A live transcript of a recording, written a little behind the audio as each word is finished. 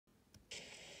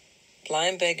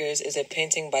Blind Beggars is a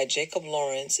painting by Jacob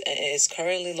Lawrence and it is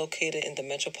currently located in the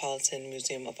Metropolitan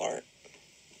Museum of Art.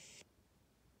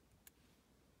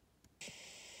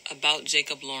 About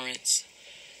Jacob Lawrence.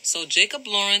 So Jacob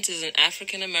Lawrence is an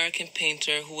African-American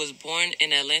painter who was born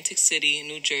in Atlantic City,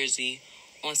 New Jersey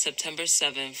on September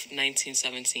 7th,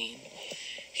 1917.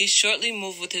 He shortly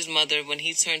moved with his mother when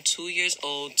he turned 2 years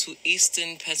old to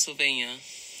Easton, Pennsylvania.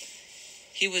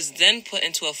 He was then put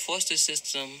into a foster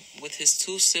system with his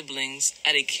two siblings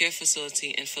at a care facility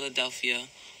in Philadelphia,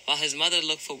 while his mother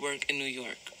looked for work in New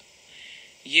York.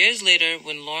 Years later,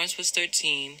 when Lawrence was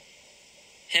 13,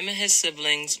 him and his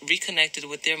siblings reconnected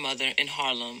with their mother in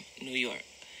Harlem, New York.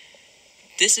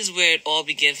 This is where it all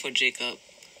began for Jacob.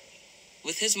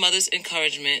 With his mother's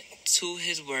encouragement to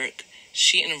his work,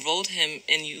 she enrolled him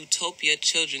in Utopia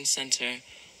Children's Center,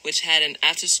 which had an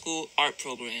after-school art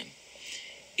program.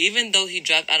 Even though he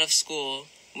dropped out of school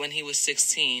when he was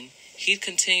 16, he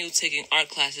continued taking art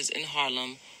classes in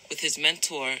Harlem with his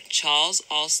mentor, Charles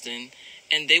Alston,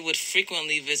 and they would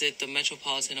frequently visit the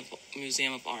Metropolitan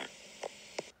Museum of Art.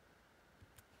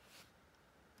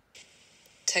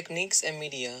 Techniques and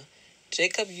media.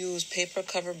 Jacob used paper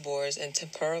covered boards and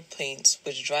tempera paints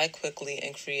which dry quickly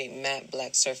and create matte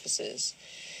black surfaces.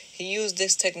 He used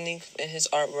this technique in his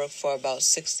artwork for about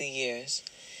 60 years.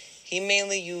 He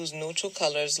mainly used neutral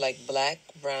colors like black,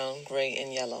 brown, gray,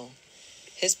 and yellow.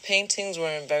 His paintings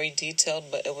weren't very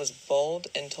detailed, but it was bold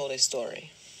and told a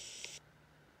story.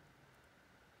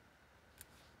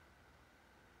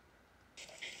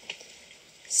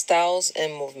 Styles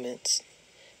and movements.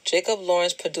 Jacob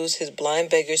Lawrence produced his Blind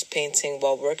Beggars painting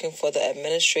while working for the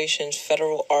administration's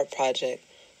Federal Art Project,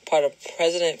 part of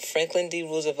President Franklin D.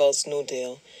 Roosevelt's New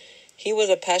Deal. He was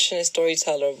a passionate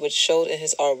storyteller which showed in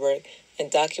his artwork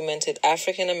and documented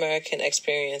African American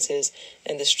experiences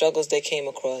and the struggles they came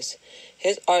across.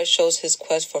 His art shows his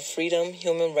quest for freedom,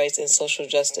 human rights, and social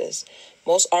justice.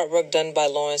 Most artwork done by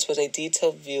Lawrence was a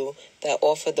detailed view that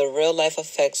offered the real-life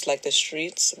effects like the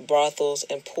streets, brothels,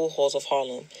 and pool halls of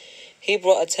Harlem. He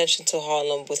brought attention to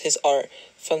Harlem with his art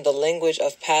from the language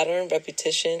of pattern,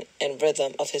 repetition, and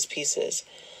rhythm of his pieces.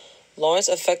 Lawrence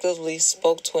effectively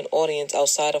spoke to an audience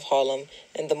outside of Harlem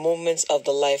and the movements of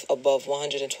the life above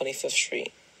 125th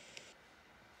Street.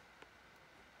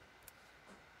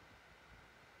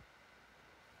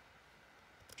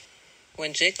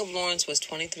 When Jacob Lawrence was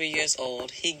 23 years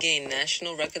old, he gained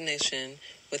national recognition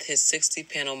with his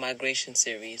 60-panel migration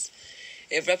series.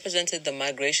 It represented the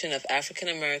migration of African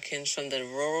Americans from the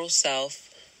rural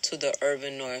South to the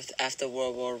urban North after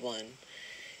World War I.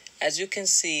 As you can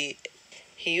see,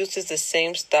 he uses the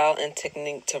same style and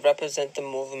technique to represent the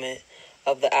movement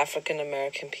of the African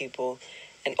American people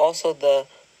and also the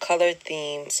color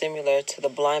theme similar to the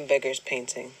Blind Beggars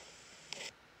painting.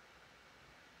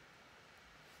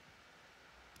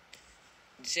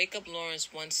 Jacob Lawrence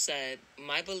once said,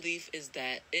 "My belief is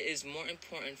that it is more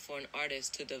important for an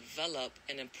artist to develop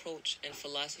an approach and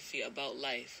philosophy about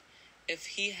life. If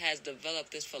he has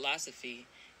developed this philosophy,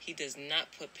 he does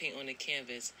not put paint on the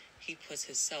canvas, he puts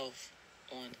himself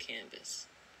on canvas."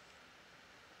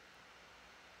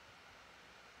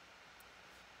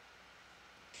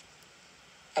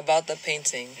 About the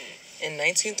painting. In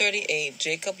 1938,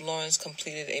 Jacob Lawrence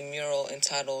completed a mural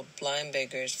entitled Blind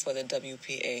Beggars for the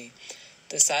WPA.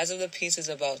 The size of the piece is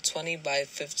about 20 by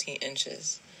 15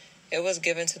 inches. It was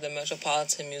given to the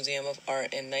Metropolitan Museum of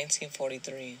Art in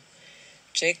 1943.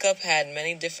 Jacob had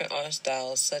many different art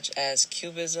styles such as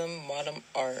Cubism, modern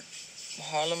art,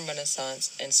 Harlem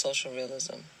Renaissance, and social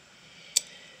realism.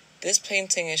 This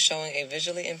painting is showing a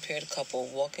visually impaired couple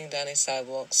walking down a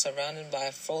sidewalk surrounded by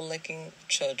frolicking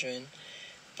children.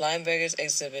 Blind Beggars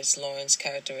exhibits Lawrence's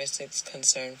characteristics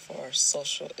concern for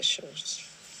social issues.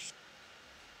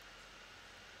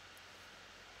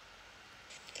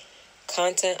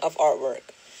 Content of artwork.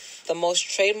 The most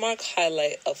trademark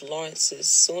highlight of Lawrence's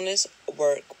soonest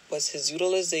work was his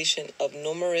utilization of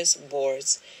numerous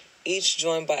boards, each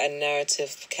joined by a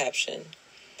narrative caption.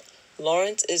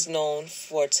 Lawrence is known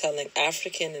for telling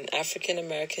African and African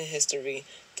American history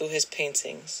through his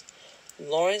paintings.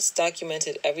 Lawrence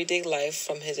documented everyday life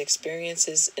from his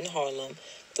experiences in Harlem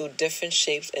through different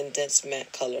shapes and dense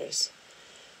matte colors.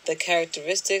 The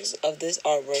characteristics of this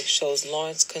artwork shows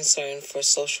Lawrence's concern for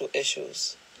social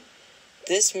issues.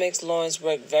 This makes Lawrence's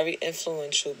work very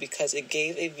influential because it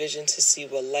gave a vision to see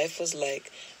what life was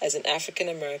like as an African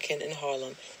American in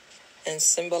Harlem and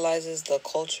symbolizes the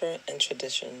culture and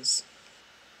traditions.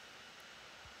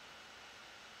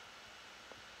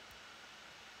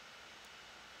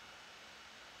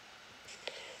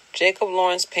 Jacob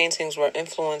Lawrence's paintings were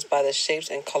influenced by the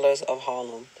shapes and colors of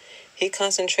Harlem. He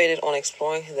concentrated on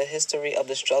exploring the history of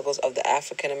the struggles of the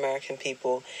African American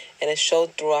people, and it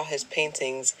showed throughout his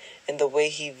paintings and the way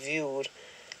he viewed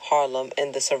Harlem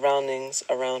and the surroundings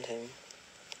around him.